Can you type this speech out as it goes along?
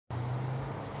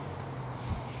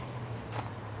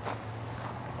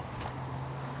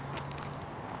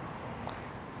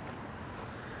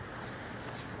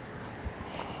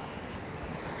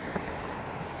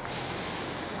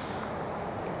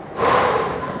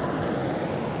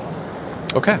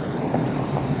Okay.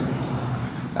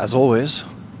 As always,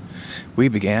 we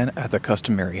began at the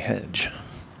customary hedge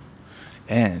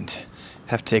and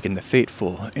have taken the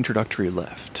fateful introductory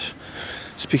left.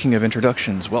 Speaking of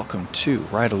introductions, welcome to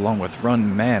Ride Along with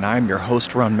Run Man. I'm your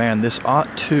host, Run Man. This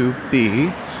ought to be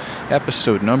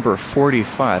episode number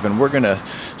 45, and we're going to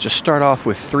just start off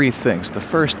with three things. The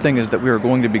first thing is that we are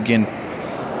going to begin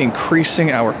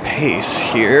increasing our pace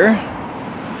here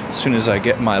as soon as I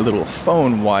get my little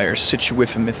phone wire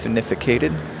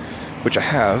situated, which I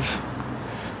have.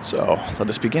 So let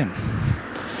us begin.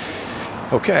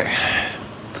 Okay,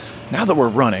 now that we're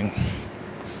running,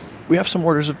 we have some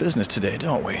orders of business today,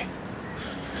 don't we?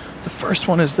 The first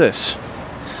one is this.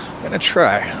 I'm going to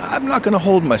try. I'm not going to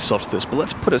hold myself to this, but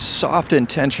let's put a soft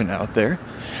intention out there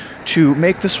to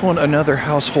make this one another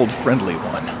household-friendly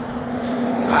one.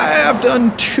 I have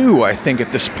done two, I think,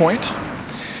 at this point,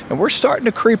 and we're starting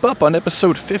to creep up on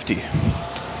episode 50.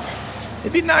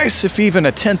 It'd be nice if even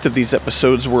a tenth of these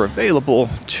episodes were available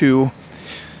to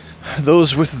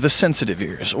those with the sensitive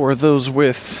ears, or those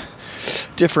with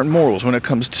different morals when it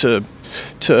comes to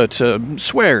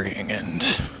swearing and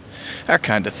that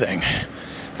kind of thing,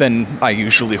 than I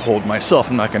usually hold myself.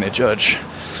 I'm not going to judge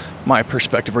my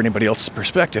perspective or anybody else's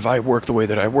perspective. I work the way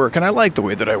that I work, and I like the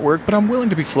way that I work, but I'm willing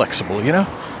to be flexible, you know?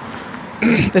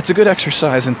 It's a good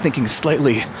exercise in thinking a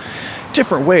slightly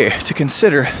different way to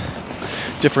consider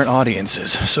different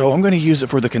audiences. So I'm going to use it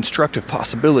for the constructive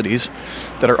possibilities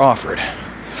that are offered.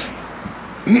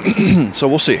 So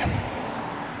we'll see.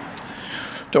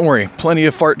 Don't worry, plenty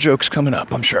of fart jokes coming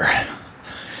up, I'm sure.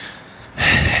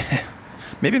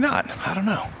 Maybe not. I don't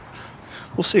know.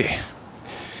 We'll see.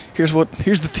 Here's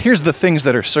the things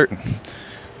that are certain.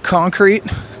 Concrete,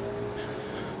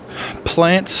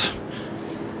 plants,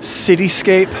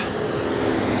 cityscape,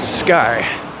 sky,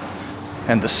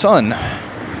 and the sun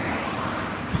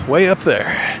way up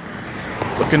there,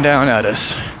 looking down at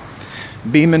us,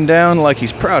 beaming down like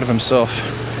he's proud of himself,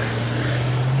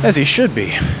 as he should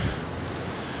be.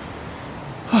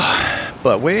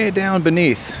 But way down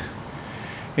beneath,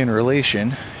 in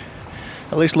relation,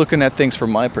 at least looking at things from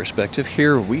my perspective,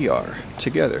 here we are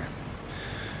together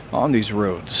on these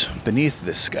roads beneath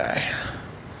this sky,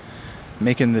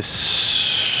 making this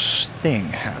thing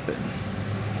happen.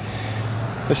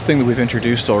 This thing that we've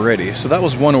introduced already. So that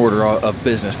was one order of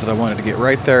business that I wanted to get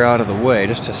right there out of the way,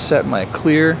 just to set my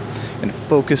clear and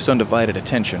focused, undivided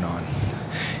attention on,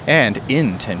 and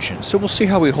intention. So we'll see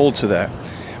how we hold to that.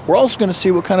 We're also going to see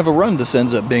what kind of a run this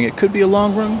ends up being. It could be a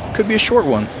long run, could be a short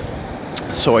one.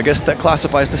 So I guess that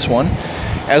classifies this one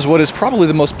as what is probably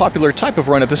the most popular type of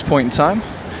run at this point in time,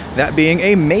 that being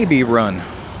a maybe run.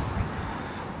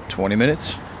 20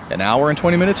 minutes, an hour and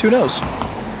 20 minutes, who knows?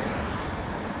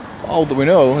 All that we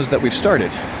know is that we've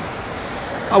started.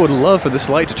 I would love for this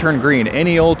light to turn green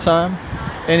any old time,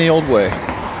 any old way.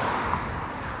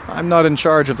 I'm not in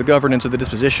charge of the governance or the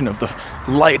disposition of the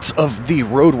lights of the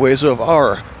roadways of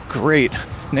our great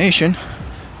nation.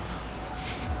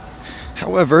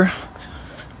 However,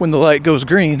 when the light goes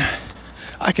green,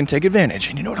 I can take advantage.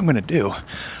 And you know what I'm going to do?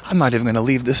 I'm not even going to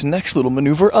leave this next little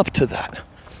maneuver up to that.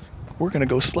 We're going to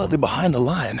go slightly behind the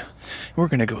line. We're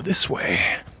going to go this way.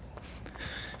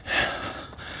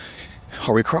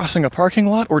 Are we crossing a parking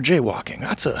lot or jaywalking?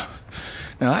 That's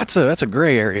a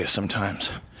gray area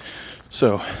sometimes.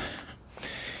 So,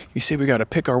 you see, we got to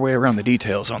pick our way around the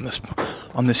details on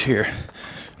this here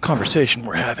conversation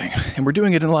we're having, and we're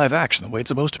doing it in live action, the way it's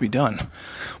supposed to be done,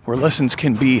 where lessons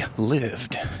can be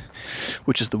lived,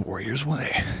 which is the warrior's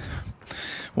way.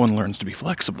 One learns to be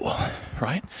flexible,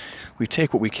 right? We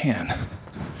take what we can.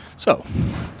 So,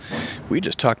 we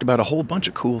just talked about a whole bunch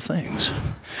of cool things.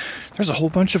 There's a whole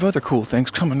bunch of other cool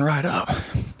things coming right up.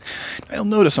 Now, you'll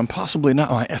notice I'm possibly not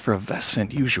my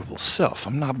effervescent usual self.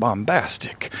 I'm not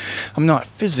bombastic. I'm not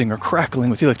fizzing or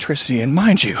crackling with electricity, and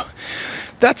mind you,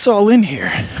 that's all in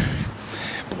here.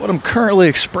 But what I'm currently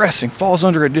expressing falls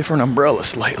under a different umbrella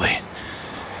slightly.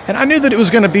 And I knew that it was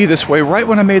going to be this way right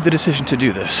when I made the decision to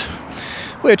do this,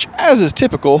 which, as is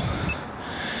typical,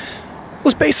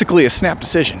 was basically a snap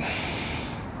decision.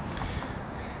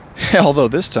 Although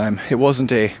this time, it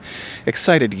wasn't a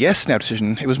excited yes snap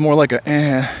decision. It was more like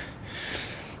a,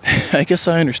 I guess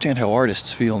I understand how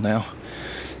artists feel now.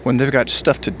 When they've got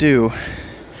stuff to do,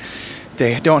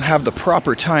 they don't have the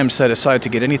proper time set aside to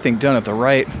get anything done at the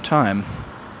right time.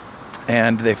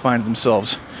 And they find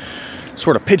themselves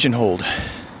sort of pigeonholed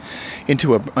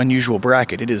into an unusual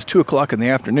bracket. It is 2 o'clock in the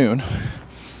afternoon.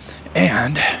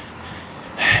 And,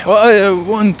 well,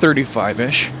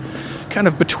 1:35-ish. Kind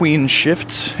of between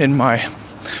shifts in my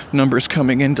numbers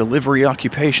coming in delivery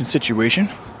occupation situation.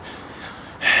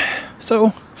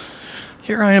 So,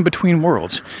 here I am between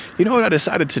worlds. You know what I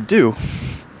decided to do?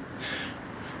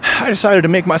 I decided to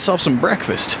make myself some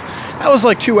breakfast. That was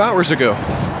like 2 hours ago.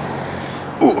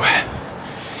 Ooh.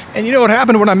 And you know what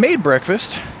happened when I made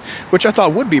breakfast, which I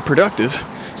thought would be productive,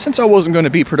 since I wasn't going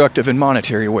to be productive in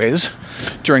monetary ways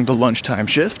during the lunchtime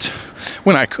shift,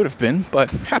 when I could have been, but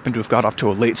happened to have got off to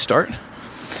a late start.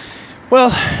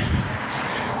 Well,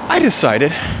 I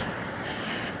decided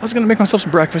I was going to make myself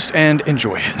some breakfast and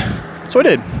enjoy it. So I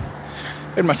did.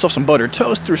 Made myself some buttered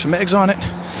toast, threw some eggs on it,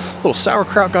 a little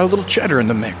sauerkraut, got a little cheddar in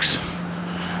the mix.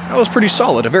 That was pretty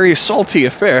solid, a very salty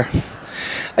affair.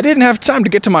 I didn't have time to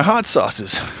get to my hot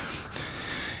sauces.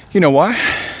 You know why?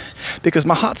 Because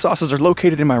my hot sauces are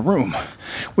located in my room,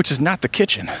 which is not the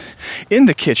kitchen. In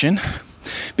the kitchen,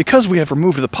 because we have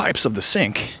removed the pipes of the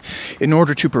sink in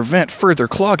order to prevent further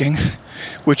clogging,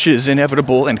 which is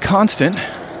inevitable and constant,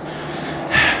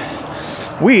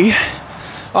 we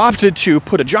opted to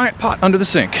put a giant pot under the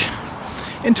sink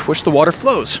into which the water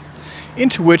flows,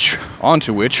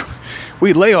 onto which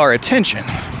we lay our attention.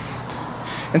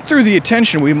 And through the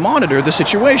attention, we monitor the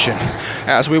situation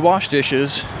as we wash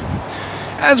dishes,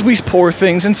 as we pour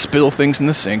things and spill things in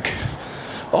the sink,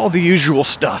 all the usual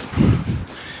stuff.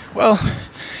 Well,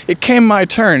 it came my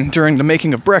turn during the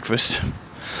making of breakfast,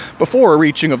 before a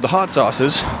reaching of the hot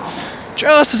sauces,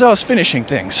 just as I was finishing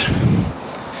things.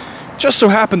 Just so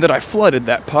happened that I flooded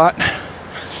that pot,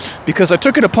 because I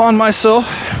took it upon myself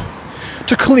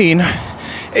to clean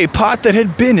a pot that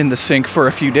had been in the sink for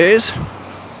a few days.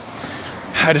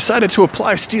 I decided to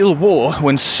apply steel wool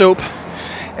when soap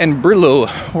and Brillo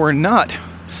were not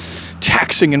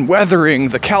taxing and weathering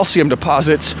the calcium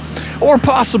deposits or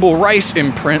possible rice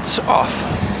imprints off.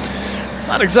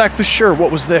 Not exactly sure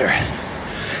what was there.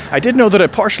 I did know that I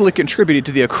partially contributed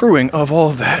to the accruing of all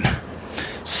that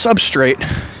substrate.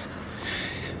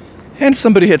 And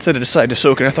somebody had set it aside to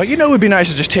soak, and I thought, you know, it would be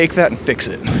nice to just take that and fix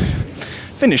it.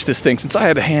 Finish this thing, since I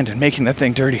had a hand in making that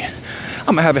thing dirty.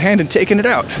 I'm gonna have a hand in taking it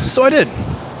out. So I did.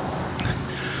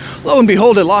 Lo and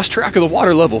behold, I lost track of the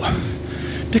water level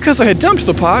because I had dumped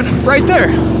the pot right there,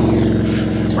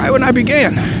 right when I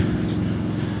began.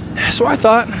 So I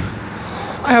thought,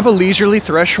 I have a leisurely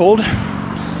threshold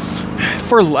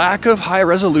for lack of high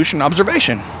resolution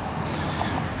observation.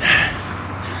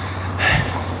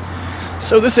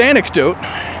 So this anecdote,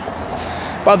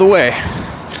 by the way,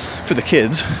 for the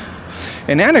kids,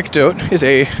 an anecdote is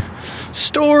a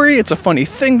story, it's a funny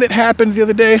thing that happened the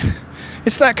other day.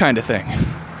 It's that kind of thing.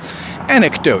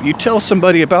 Anecdote, you tell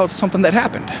somebody about something that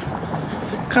happened.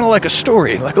 Kind of like a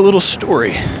story, like a little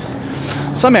story.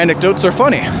 Some anecdotes are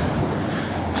funny.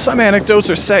 Some anecdotes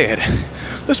are sad.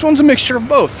 This one's a mixture of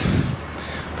both.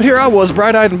 But here I was,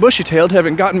 bright-eyed and bushy-tailed,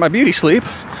 having gotten my beauty sleep.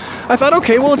 I thought,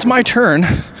 okay, well, it's my turn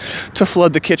to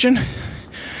flood the kitchen.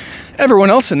 Everyone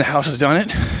else in the house has done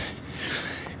it.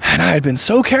 And I had been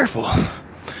so careful.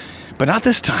 But not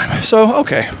this time. So,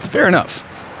 okay, fair enough.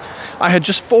 I had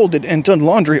just folded and done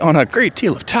laundry on a great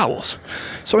deal of towels.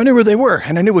 So I knew where they were,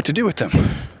 and I knew what to do with them.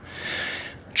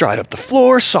 Dried up the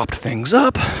floor, sopped things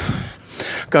up,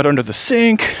 got under the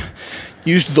sink,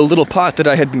 used the little pot that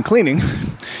I had been cleaning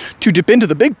to dip into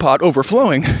the big pot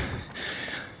overflowing,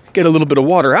 get a little bit of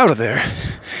water out of there,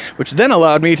 which then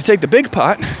allowed me to take the big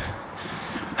pot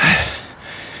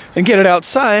and get it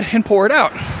outside and pour it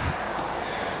out.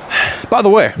 By the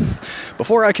way,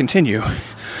 before I continue,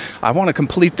 I want to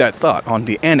complete that thought on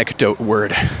the anecdote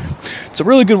word. It's a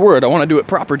really good word. I want to do it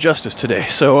proper justice today.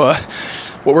 So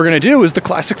what we're going to do is the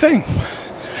classic thing.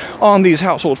 On these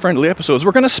household-friendly episodes,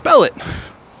 we're going to spell it.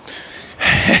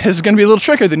 It's going to be a little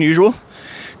trickier than usual,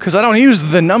 because I don't use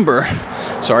the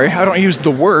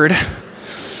word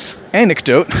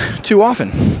anecdote too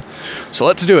often. So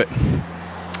let's do it.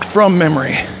 From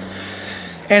memory.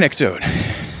 Anecdote.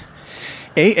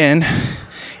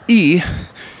 A-N-E-C-D-O-T-E.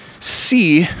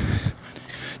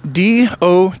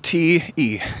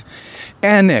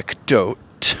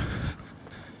 Anecdote.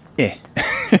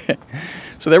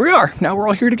 So there we are. Now we're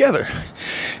all here together.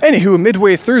 Anywho,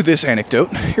 midway through this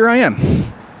anecdote, here I am.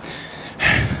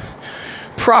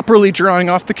 Properly drying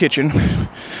off the kitchen,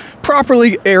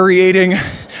 properly aerating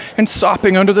and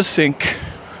sopping under the sink.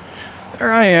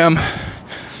 There I am,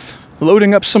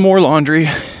 loading up some more laundry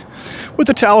with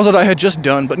the towels that I had just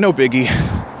done, but no biggie.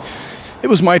 It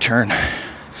was my turn.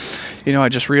 You know, I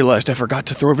just realized I forgot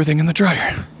to throw everything in the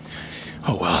dryer.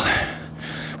 Oh well.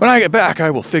 When I get back,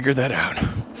 I will figure that out.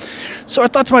 So I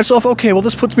thought to myself, okay, well,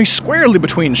 this puts me squarely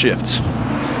between shifts.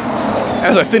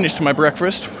 As I finished my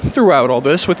breakfast, throughout all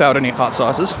this without any hot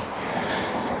sauces,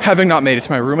 having not made it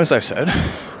to my room, as I said.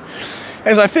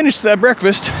 As I finished that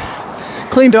breakfast,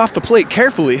 cleaned off the plate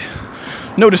carefully,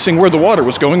 noticing where the water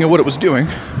was going and what it was doing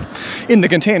in the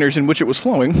containers in which it was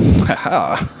flowing.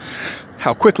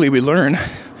 How quickly we learn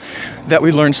that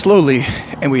we learn slowly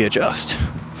and we adjust.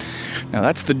 Now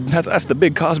that's the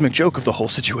big cosmic joke of the whole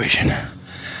situation.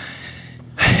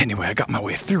 Anyway, I got my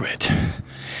way through it,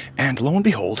 and lo and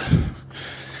behold,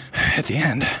 at the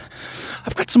end,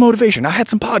 I've got some motivation. I had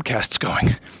some podcasts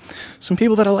going, some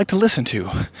people that I like to listen to.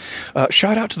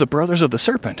 Shout out to the Brothers of the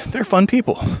Serpent. They're fun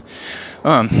people.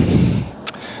 Now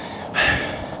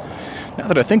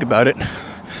that I think about it,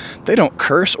 they don't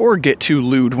curse or get too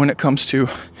lewd when it comes to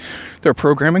their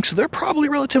programming, so they're probably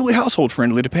relatively household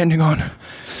friendly, depending on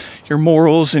your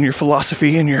morals and your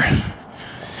philosophy and your...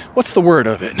 what's the word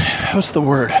of it? What's the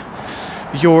word?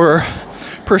 Your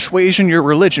persuasion, your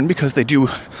religion, because they do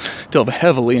delve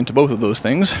heavily into both of those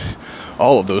things.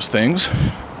 All of those things.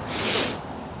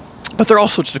 But they're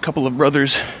also just a couple of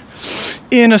brothers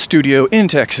in a studio in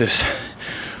Texas,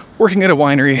 working at a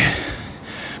winery,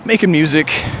 making music,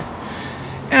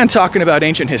 and talking about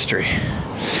ancient history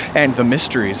and the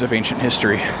mysteries of ancient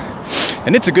history.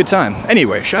 And it's a good time.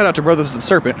 Anyway, shout out to Brothers of the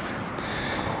Serpent.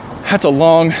 That's a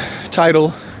long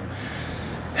title,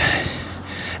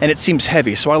 and it seems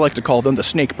heavy, so I like to call them the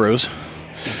Snake Bros.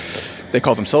 They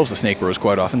call themselves the Snake Bros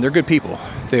quite often. They're good people.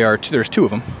 There's two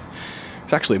of them.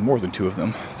 There's actually more than two of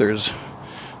them. There's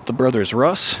the brothers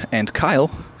Russ and Kyle.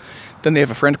 Then they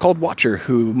have a friend called Watcher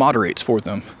who moderates for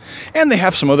them. And they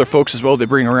have some other folks as well they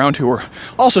bring around who are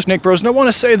also Snake Bros. And I want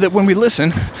to say that when we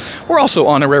listen, we're also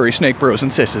honorary Snake Bros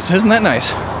and Sisses. Isn't that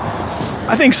nice?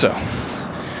 I think so.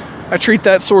 I treat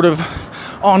that sort of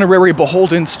honorary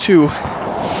beholdens to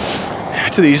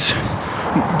these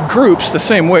groups the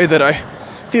same way that I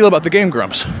feel about the Game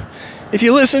Grumps. If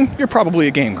you listen, you're probably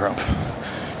a Game Grump.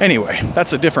 Anyway,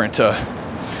 that's a different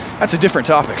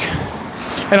topic.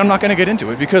 And I'm not going to get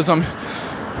into it because I'm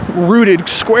rooted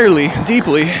squarely,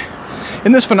 deeply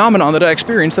in this phenomenon that I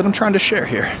experienced that I'm trying to share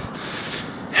here.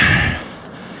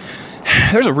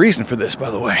 There's a reason for this, by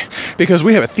the way, because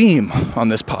we have a theme on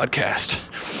this podcast.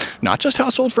 Not just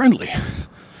household friendly,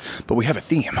 but we have a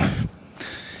theme.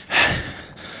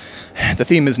 The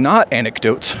theme is not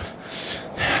anecdotes,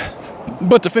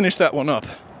 but to finish that one up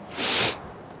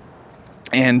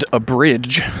and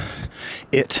abridge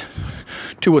it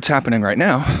to what's happening right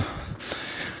now.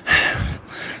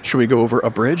 Should we go over a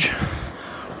bridge?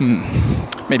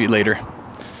 Maybe later.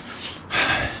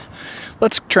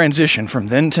 Let's transition from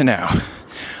then to now.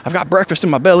 I've got breakfast in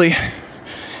my belly.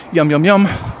 Yum, yum, yum.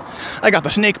 I got the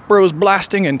Snake Bros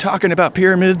blasting and talking about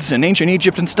pyramids and ancient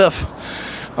Egypt and stuff.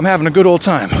 I'm having a good old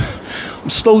time. I'm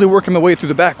slowly working my way through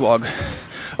the backlog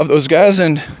of those guys,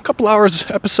 and a couple hours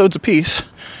episodes apiece.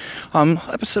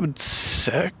 Episode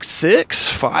 6,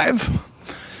 5,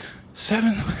 7,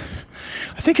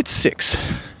 I think it's 6.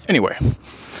 Anyway,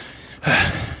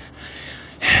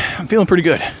 I'm feeling pretty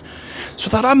good. So I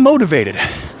thought I'm motivated.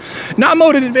 Not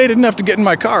motivated enough to get in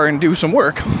my car and do some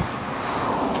work.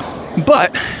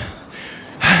 But,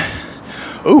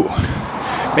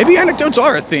 maybe anecdotes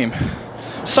are a theme.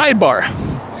 Sidebar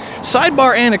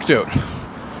anecdote.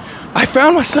 I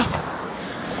found myself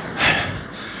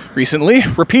recently,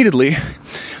 repeatedly,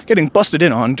 getting busted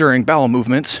in on during bowel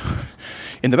movements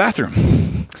in the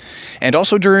bathroom. And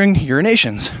also during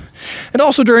urinations. And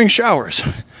also during showers.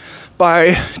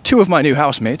 By two of my new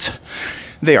housemates.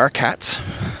 They are cats.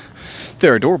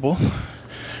 They're adorable.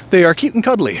 They are cute and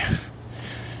cuddly.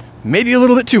 Maybe a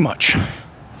little bit too much.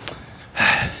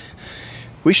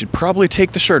 We should probably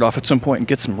take the shirt off at some point and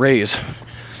get some rays.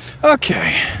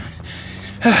 Okay.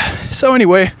 So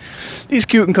anyway, these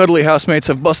cute and cuddly housemates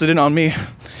have busted in on me,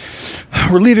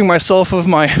 relieving myself of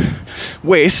my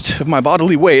waste, of my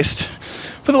bodily waste,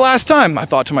 for the last time. I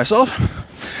thought to myself,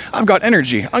 I've got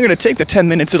energy. I'm going to take the 10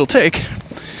 minutes it'll take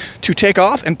to take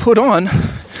off and put on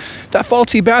that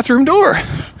faulty bathroom door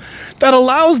that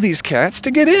allows these cats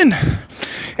to get in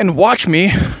and watch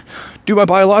me do my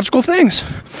biological things.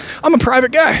 I'm a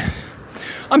private guy.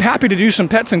 I'm happy to do some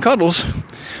pets and cuddles,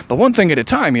 but one thing at a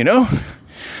time, you know?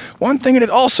 One thing at a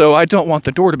time. Also, I don't want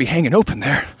the door to be hanging open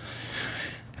there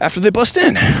after they bust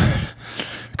in,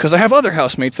 because I have other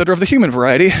housemates that are of the human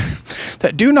variety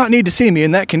that do not need to see me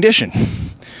in that condition.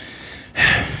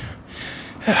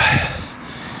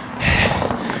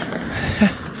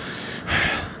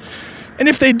 And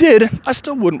if they did, I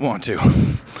still wouldn't want to.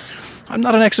 I'm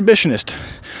not an exhibitionist.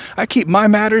 I keep my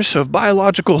matters of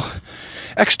biological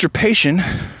extirpation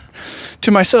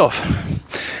to myself.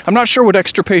 I'm not sure what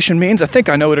extirpation means. I think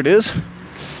I know what it is.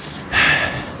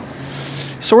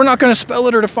 So we're not going to spell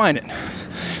it or define it.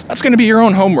 That's going to be your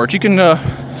own homework. You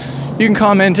can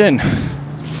comment in.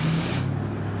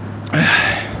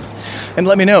 and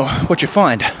let me know what you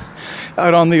find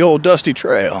out on the old dusty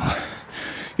trail.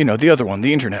 You know, the other one,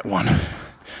 the internet one.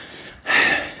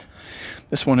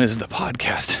 This one is the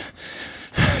podcast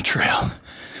trail,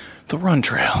 the run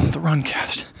trail, the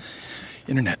runcast,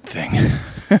 internet thing.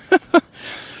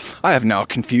 I have now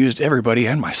confused everybody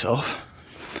and myself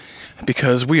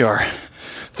because we are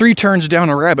 3 turns down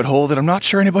a rabbit hole that I'm not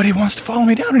sure anybody wants to follow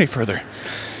me down any further.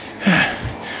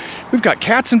 We've got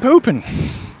cats and pooping.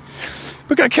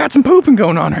 We've got cats and pooping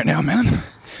going on right now, man.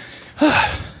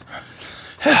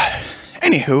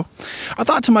 Anywho, I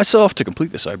thought to myself, to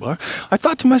complete the sidebar, I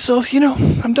thought to myself, you know,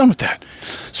 I'm done with that.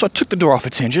 So I took the door off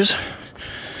its hinges,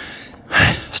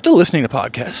 still listening to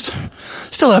podcasts,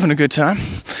 still having a good time.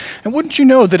 And wouldn't you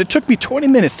know that it took me 20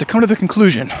 minutes to come to the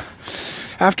conclusion,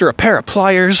 after a pair of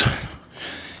pliers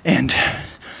and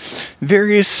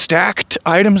various stacked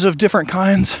items of different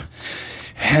kinds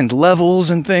and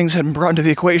levels and things had been brought into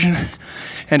the equation,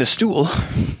 and a stool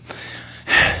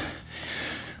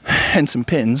and some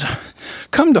pins,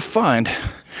 come to find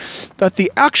that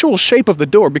the actual shape of the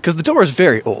door, because the door is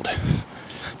very old,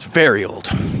 it's very old,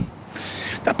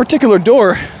 that particular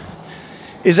door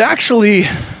is actually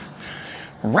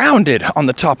rounded on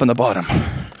the top and the bottom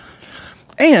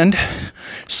and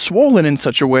swollen in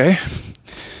such a way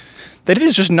that it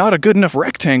is just not a good enough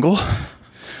rectangle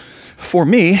for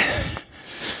me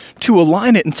to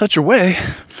align it in such a way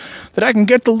that I can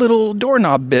get the little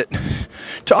doorknob bit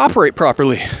to operate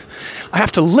properly. I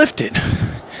have to lift it.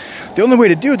 The only way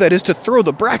to do that is to throw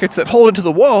the brackets that hold it to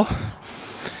the wall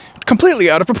completely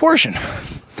out of proportion.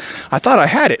 I thought I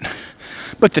had it,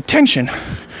 but the tension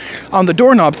on the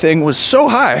doorknob thing was so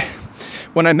high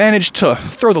when I managed to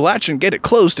throw the latch and get it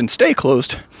closed and stay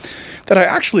closed that I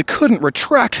actually couldn't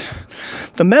retract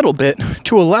the metal bit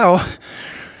to allow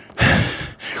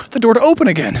the door to open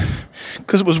again,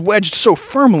 because it was wedged so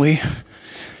firmly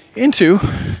into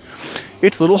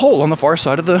its little hole on the far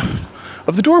side of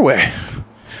the doorway.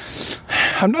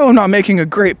 I know I'm not making a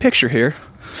great picture here,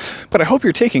 but I hope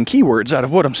you're taking keywords out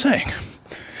of what I'm saying.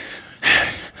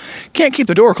 Can't keep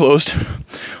the door closed.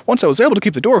 Once I was able to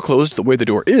keep the door closed the way the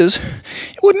door is,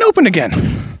 it wouldn't open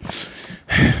again.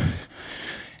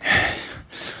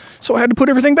 So I had to put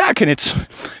everything back in its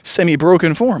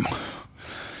semi-broken form.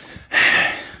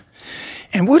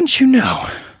 And wouldn't you know,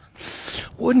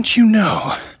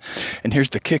 and here's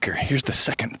the kicker, here's the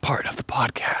second part of the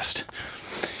podcast.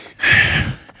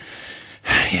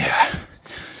 Yeah,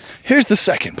 here's the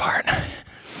second part.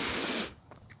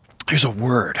 There's a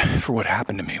word for what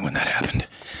happened to me when that happened.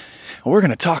 And we're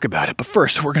going to talk about it, but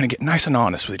first we're going to get nice and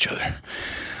honest with each other.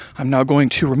 I'm now going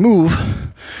to remove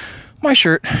my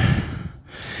shirt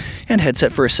and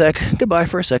headset for a sec. Goodbye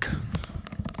for a sec.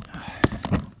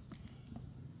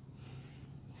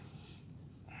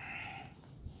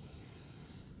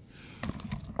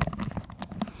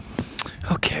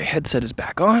 Okay, headset is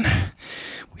back on.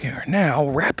 We are now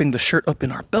wrapping the shirt up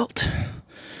in our belt.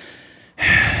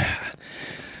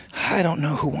 I don't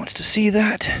know who wants to see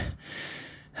that.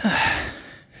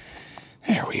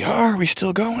 There we are. We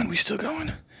still going? We still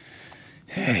going?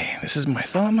 Hey, this is my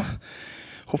thumb.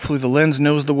 Hopefully the lens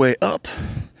knows the way up.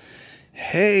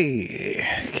 Hey,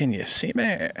 can you see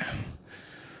me?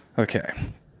 Okay.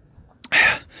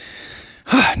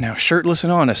 Now, shirtless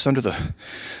and honest under the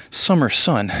summer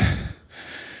sun,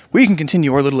 we can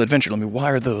continue our little adventure. Let me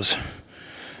wire that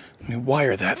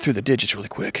through the digits really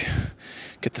quick.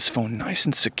 Get this phone nice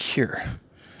and secure.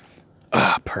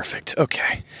 Perfect.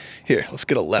 Okay. Here, let's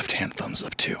get a left-hand thumbs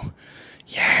up, too.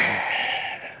 Yeah.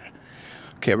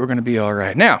 Okay, we're going to be all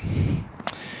right. Now,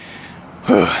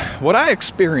 what I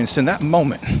experienced in that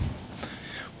moment,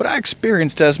 what I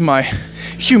experienced as my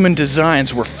human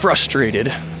designs were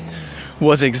frustrated,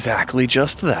 was exactly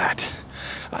just that.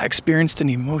 I experienced an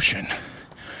emotion.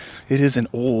 It is an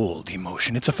old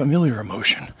emotion. It's a familiar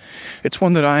emotion. It's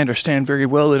one that I understand very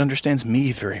well. It understands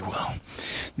me very well.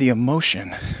 The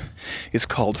emotion is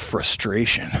called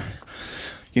frustration.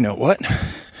 You know what?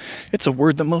 It's a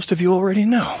word that most of you already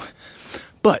know.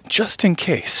 But just in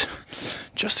case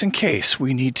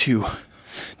we need to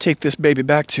take this baby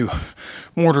back to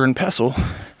mortar and pestle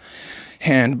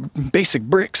and basic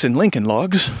bricks and Lincoln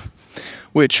logs,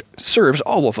 which serves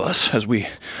all of us as we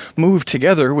move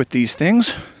together with these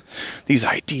things, these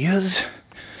ideas.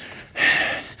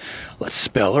 Let's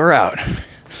spell her out.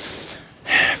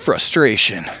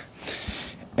 Frustration.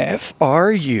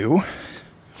 Frustration.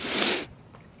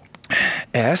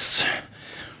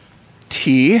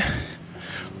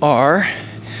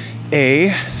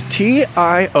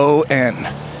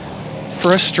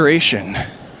 Frustration.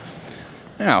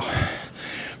 Now,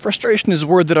 frustration is a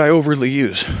word that I overly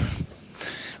use.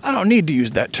 I I don't need to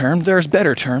use that term. There's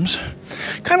better terms.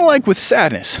 Kind of like with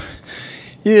sadness.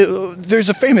 There's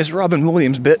a famous Robin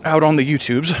Williams bit out on the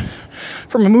YouTubes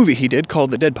from a movie he did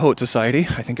called The Dead Poet Society,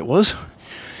 I think it was,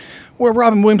 where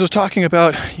Robin Williams was talking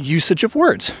about usage of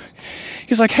words.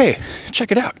 He's like, hey,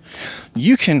 check it out.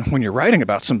 You can, when you're writing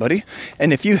about somebody,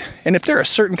 and if they're a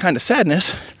certain kind of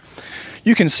sadness,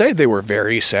 you can say they were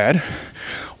very sad,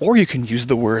 or you can use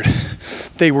the word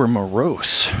they were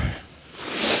morose.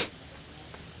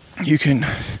 You can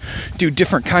do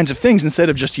different kinds of things instead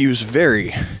of just use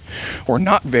very, or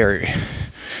not very,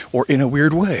 or in a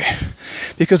weird way.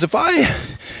 Because if I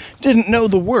didn't know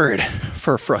the word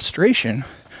for frustration,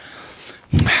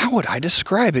 how would I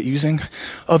describe it using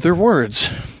other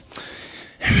words?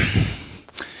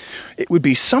 It would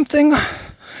be something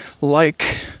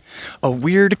like a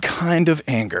weird kind of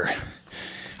anger.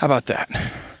 How about that?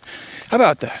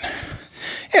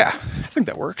 Yeah, I think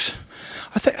that works.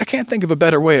 I can't think of a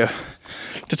better way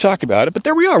to talk about it, but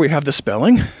there we are. We have the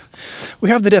spelling, we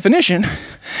have the definition,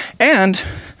 and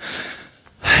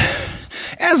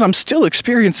as I'm still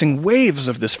experiencing waves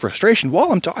of this frustration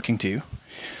while I'm talking to you,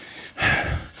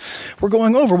 we're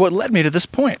going over what led me to this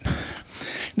point.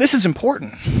 This is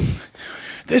important.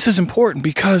 This is important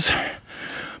because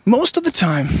most of the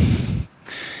time,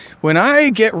 when I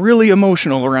get really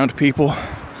emotional around people,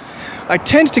 I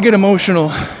tend to get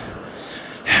emotional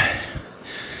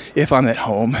if I'm at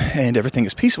home and everything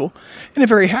is peaceful in a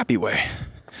very happy way.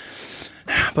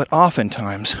 But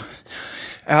oftentimes,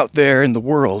 out there in the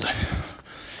world,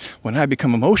 when I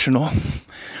become emotional,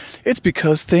 it's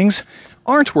because things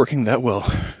aren't working that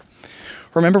well.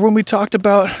 Remember when we talked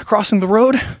about crossing the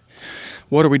road?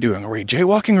 What are we doing? Are we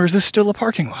jaywalking, or is this still a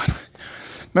parking lot?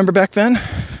 Remember back then?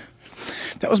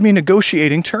 That was me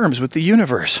negotiating terms with the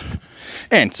universe.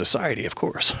 And society, of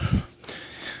course.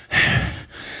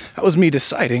 That was me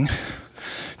deciding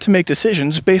to make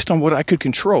decisions based on what I could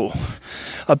control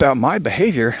about my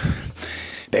behavior,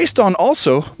 based on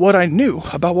also what I knew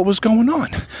about what was going on.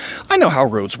 I know how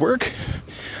roads work.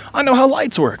 I know how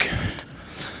lights work.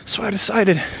 So I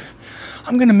decided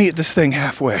I'm going to meet this thing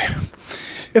halfway.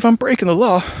 If I'm breaking the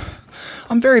law,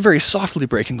 I'm very, very softly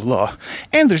breaking the law.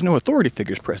 And there's no authority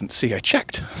figures present. See, I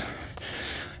checked.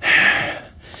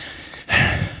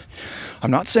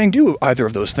 I'm not saying do either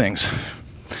of those things.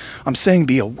 I'm saying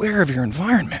be aware of your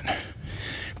environment.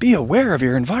 Be aware of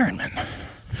your environment.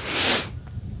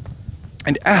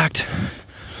 And act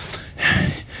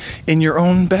in your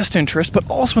own best interest, but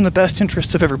also in the best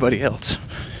interests of everybody else.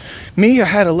 Me, I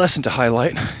had a lesson to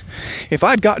highlight. If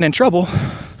I'd gotten in trouble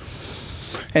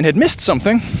and had missed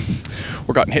something,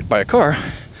 or gotten hit by a car,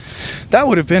 that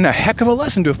would have been a heck of a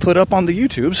lesson to have put up on the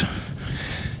YouTubes.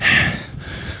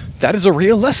 That is a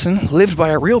real lesson lived by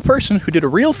a real person who did a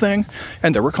real thing,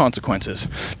 and there were consequences.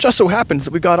 Just so happens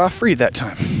that we got off free that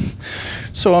time.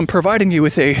 So I'm providing you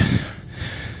with a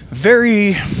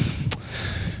very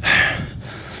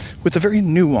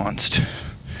nuanced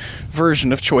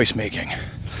version of choice making.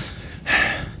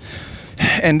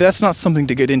 And that's not something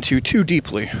to get into too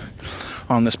deeply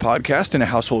on this podcast, in a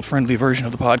household-friendly version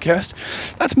of the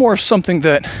podcast. That's more of something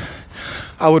that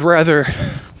I would rather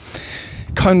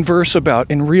converse about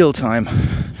in real time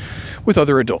with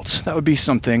other adults. That would be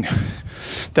something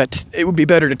that it would be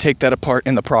better to take that apart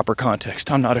in the proper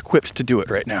context. I'm not equipped to do it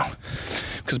right now.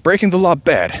 Because breaking the law,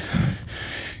 bad.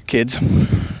 Kids,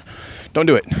 don't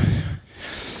do it.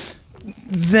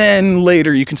 Then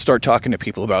later you can start talking to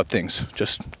people about things.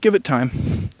 Just give it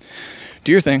time.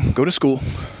 Do your thing. Go to school.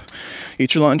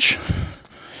 Eat your lunch.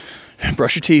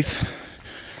 Brush your teeth.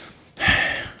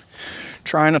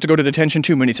 Try not to go to detention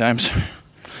too many times.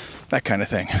 That kind of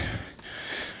thing.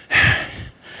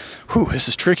 Whew, this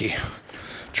is tricky.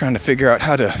 Trying to figure out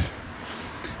how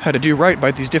to do right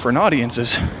by these different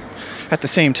audiences at the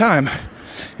same time,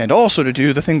 and also to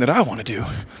do the thing that I want to do,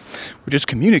 which is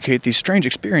communicate these strange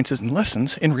experiences and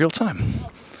lessons in real time.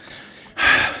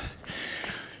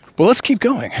 Well, let's keep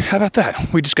going. How about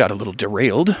that? We just got a little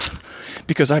derailed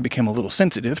because I became a little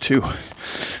sensitive to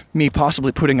me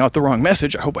possibly putting out the wrong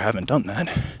message. I hope I haven't done that.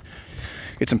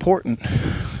 It's important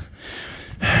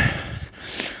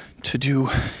to do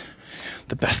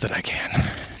the best that I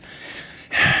can.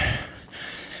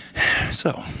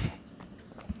 So,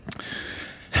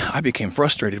 I became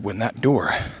frustrated when that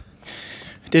door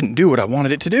didn't do what I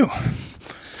wanted it to do.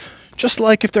 Just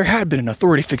like if there had been an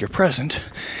authority figure present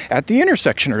at the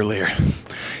intersection earlier,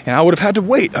 and I would have had to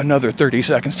wait another 30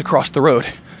 seconds to cross the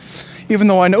road. Even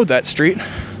though I know that street,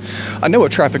 I know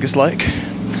what traffic is like.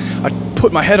 I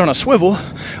put my head on a swivel.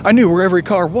 I knew where every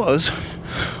car was,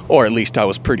 or at least I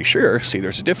was pretty sure. See,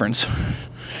 there's a difference.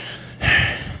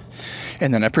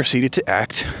 And then I proceeded to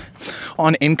act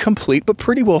on incomplete but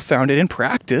pretty well founded and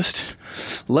practiced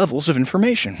levels of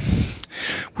information,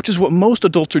 which is what most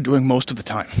adults are doing most of the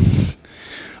time.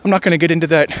 I'm not going to get into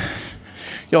that.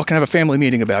 Y'all can have a family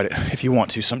meeting about it if you want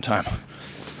to sometime.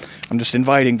 I'm just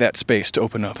inviting that space to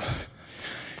open up.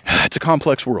 It's a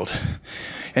complex world,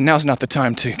 and now's not the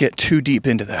time to get too deep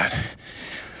into that.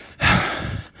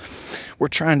 We're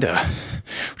trying to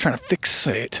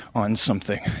fixate on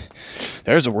something.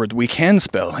 There's a word we can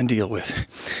spell and deal with.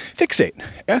 Fixate.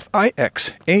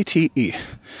 F-I-X-A-T-E.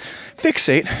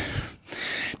 Fixate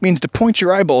means to point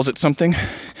your eyeballs at something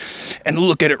and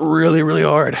look at it really, really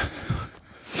hard.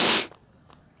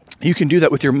 You can do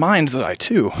that with your mind's eye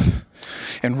too,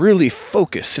 and really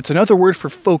focus. It's another word for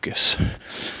focus.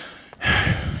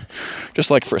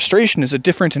 Just like frustration is a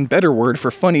different and better word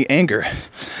for funny anger.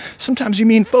 Sometimes you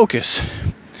mean focus,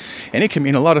 and it can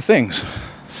mean a lot of things.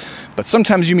 But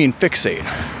sometimes you mean fixate,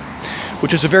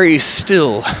 which is a very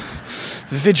still,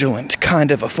 vigilant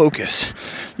kind of a focus.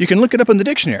 You can look it up in the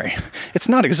dictionary. It's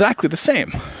not exactly the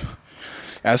same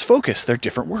as focus. They're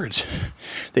different words.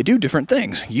 They do different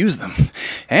things. Use them.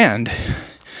 And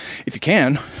if you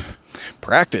can,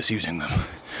 practice using them.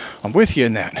 I'm with you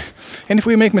in that. And if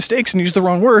we make mistakes and use the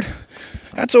wrong word,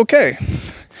 that's okay.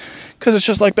 Because it's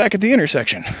just like back at the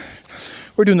intersection.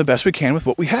 We're doing the best we can with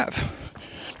what we have.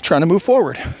 Trying to move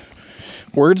forward.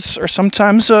 Words are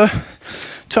sometimes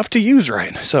tough to use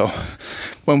right. So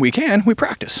when we can, we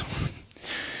practice.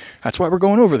 That's why we're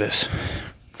going over this.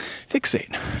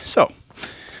 Fixate. So,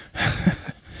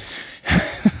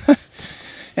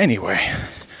 anyway,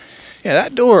 yeah,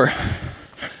 that door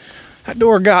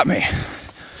got me.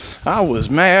 I was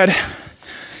mad.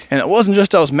 And it wasn't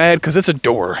just I was mad because it's a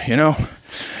door, you know?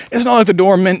 It's not like the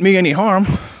door meant me any harm.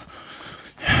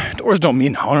 Doors don't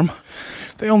mean harm.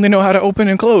 They only know how to open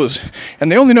and close.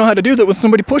 And they only know how to do that when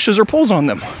somebody pushes or pulls on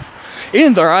them.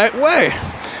 In the right way.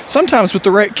 Sometimes with the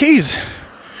right keys.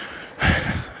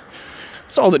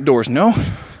 That's all that doors know.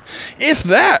 If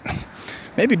that.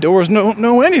 Maybe doors don't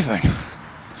know anything.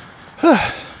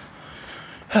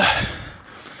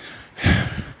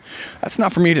 That's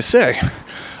not for me to say.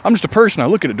 I'm just a person. I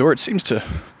look at a door. It seems to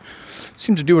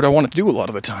do what I want it to do a lot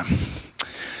of the time.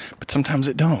 But sometimes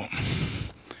it don't.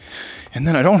 And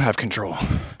then I don't have control.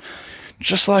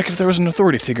 Just like if there was an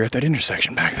authority figure at that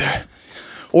intersection back there.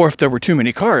 Or if there were too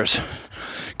many cars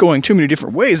going too many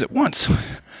different ways at once.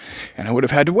 And I would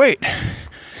have had to wait.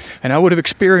 And I would have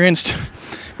experienced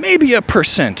maybe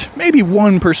 1%, maybe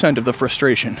 1% of the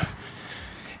frustration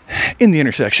in the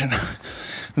intersection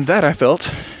that I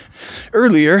felt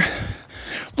earlier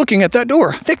looking at that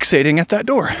door, fixating at that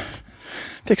door,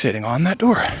 fixating on that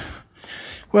door.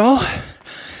 Well,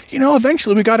 you know,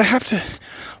 eventually we gotta have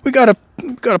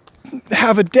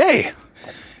a day.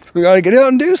 We gotta get out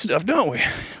and do stuff, don't we?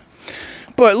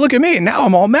 But look at me, now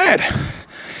I'm all mad.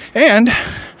 And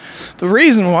the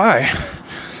reason why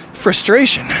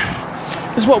frustration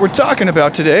is what we're talking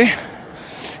about today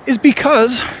is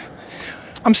because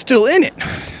I'm still in it.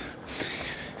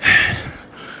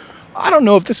 I don't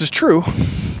know if this is true,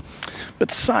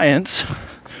 but science,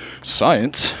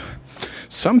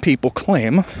 some people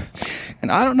claim,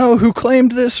 and I don't know who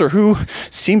claimed this or who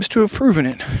seems to have proven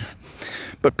it,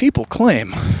 but people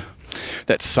claim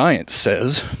that science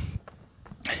says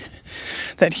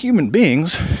that human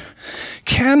beings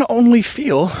can only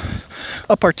feel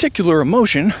a particular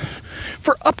emotion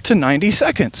for up to 90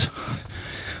 seconds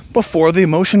before the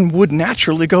emotion would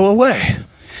naturally go away.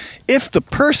 If the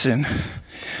person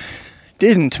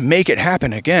didn't make it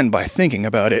happen again by thinking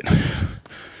about it,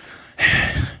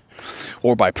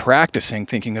 or by practicing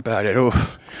thinking about it,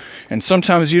 and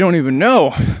sometimes you don't even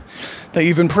know that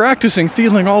you've been practicing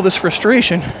feeling all this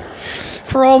frustration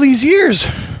for all these years.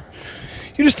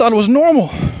 You just thought it was normal.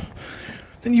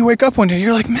 Then you wake up one day,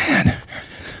 you're like, man,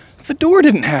 the door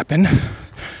didn't happen.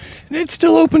 And it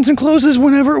still opens and closes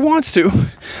whenever it wants to,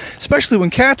 especially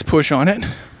when cats push on it.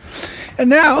 And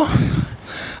now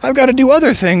I've got to do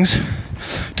other things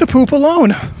to poop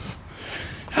alone.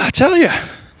 I tell you,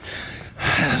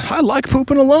 I like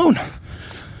pooping alone.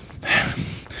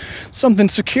 Something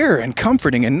secure and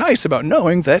comforting and nice about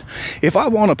knowing that if I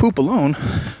want to poop alone,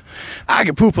 I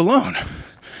can poop alone.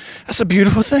 That's a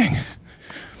beautiful thing.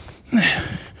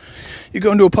 You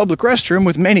go into a public restroom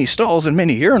with many stalls and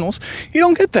many urinals, you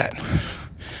don't get that.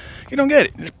 You don't get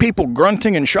it. There's people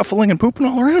grunting and shuffling and pooping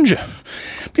all around you.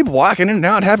 People walking in and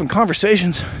out, having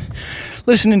conversations,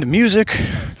 listening to music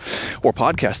or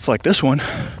podcasts like this one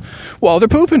while they're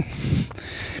pooping.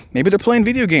 Maybe they're playing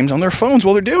video games on their phones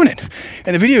while they're doing it,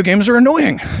 and the video games are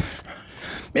annoying.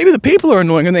 Maybe the people are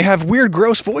annoying and they have weird,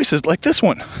 gross voices like this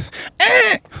one.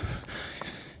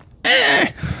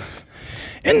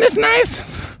 Isn't this nice?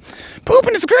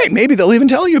 Pooping is great. Maybe they'll even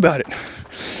tell you about it.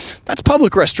 That's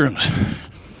public restrooms.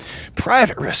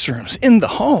 Private restrooms in the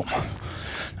home.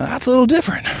 Now, that's a little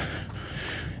different.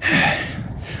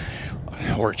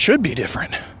 Or it should be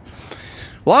different.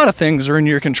 A lot of things are in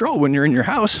your control when you're in your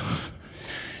house.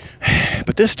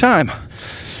 But this time,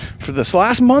 for this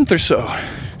last month or so,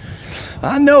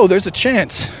 I know there's a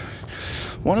chance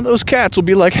one of those cats will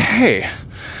be like, hey,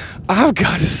 I've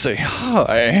got to say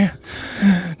hi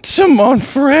to mon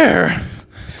frere.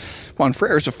 Mon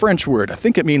frere is a French word. I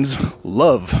think it means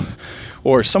love,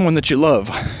 or someone that you love,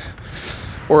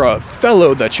 or a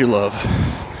fellow that you love.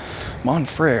 Mon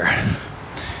frere.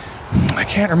 I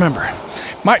can't remember.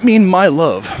 Might mean my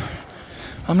love.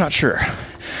 I'm not sure.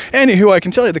 Anywho, I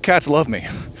can tell you the cats love me.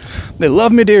 They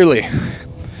love me dearly.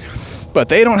 But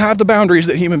they don't have the boundaries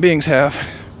that human beings have.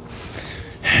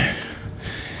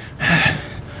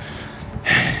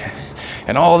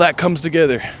 And all that comes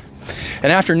together.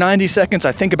 And after 90 seconds,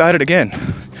 I think about it again.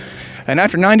 And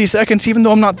after 90 seconds, even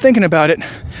though I'm not thinking about it,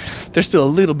 there's still a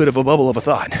little bit of a bubble of a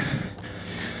thought.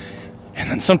 And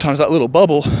then sometimes that little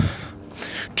bubble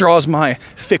draws my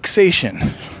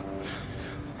fixation.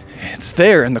 It's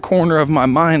there in the corner of my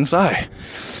mind's eye.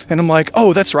 And I'm like,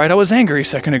 oh, that's right, I was angry a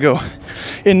second ago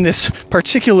in this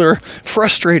particular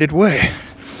frustrated way.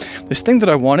 This thing that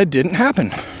I wanted didn't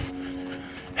happen.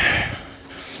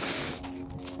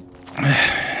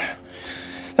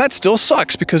 That still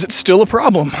sucks because it's still a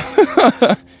problem.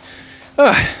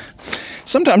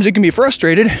 Sometimes you can be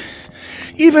frustrated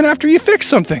even after you fix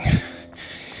something.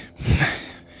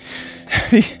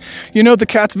 You know, the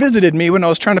cats visited me when I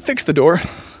was trying to fix the door.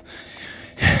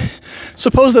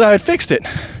 Suppose that I had fixed it.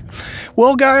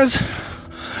 Well, guys,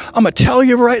 I'm going to tell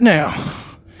you right now,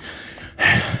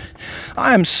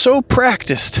 I am so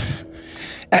practiced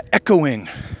at echoing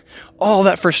all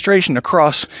that frustration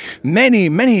across many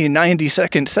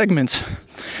 90-second segments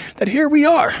that here we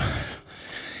are.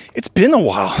 It's been a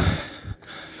while.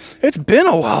 It's been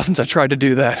a while since I tried to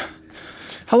do that.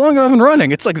 How long have I been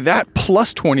running? It's like that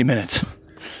plus 20 minutes.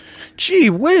 Gee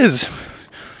whiz.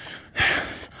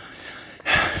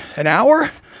 An hour?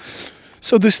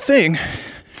 So this thing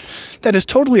that is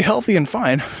totally healthy and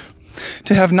fine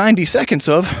to have 90 seconds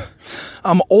of,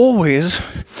 I'm always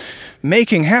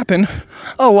making happen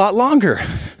a lot longer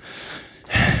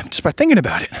just by thinking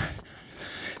about it.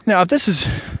 Now, if this is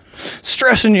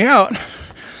stressing you out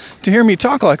to hear me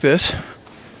talk like this,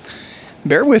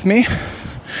 bear with me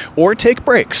or take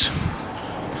breaks.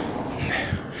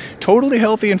 Totally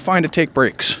healthy and fine to take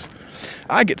breaks.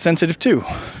 I get sensitive too.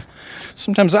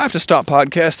 Sometimes I have to stop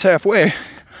podcasts halfway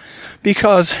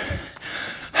because,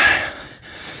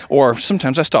 or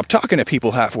sometimes I stop talking to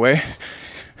people halfway